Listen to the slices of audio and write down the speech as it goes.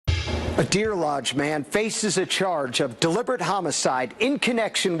A Deer Lodge man faces a charge of deliberate homicide in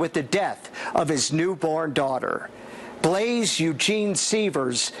connection with the death of his newborn daughter. Blaze Eugene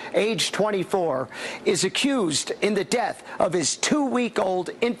Sievers, age 24, is accused in the death of his 2-week-old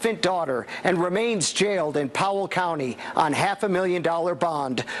infant daughter and remains jailed in Powell County on $500,000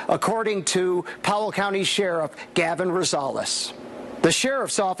 bond, according to Powell County Sheriff Gavin Rosales. The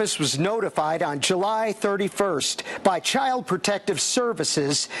sheriff's office was notified on July 31st by Child Protective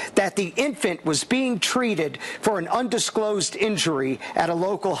Services that the infant was being treated for an undisclosed injury at a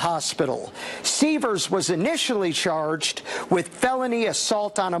local hospital. Sievers was initially charged with felony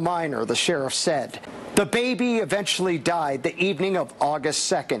assault on a minor, the sheriff said. The baby eventually died the evening of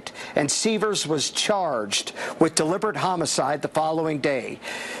August 2nd, and Sievers was charged with deliberate homicide the following day.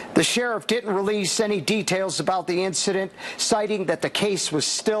 The sheriff didn't release any details about the incident, citing that the case was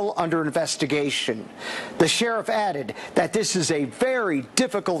still under investigation. The sheriff added that this is a very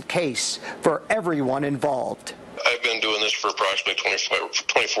difficult case for everyone involved. I've been doing this for approximately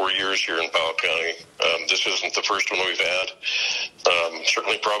 24 years here in Powell County. This isn't the first one we've had.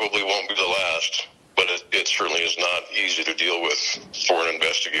 Certainly probably won't be the last, but it certainly is not easy to deal with for an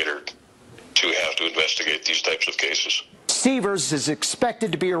investigator to have to investigate these types of cases. Sievers is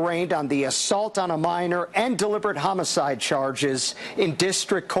expected to be arraigned on the assault on a minor and deliberate homicide charges in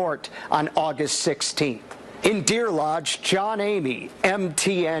district court on August 16th. In Deer Lodge, John Amy,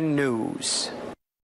 MTN News.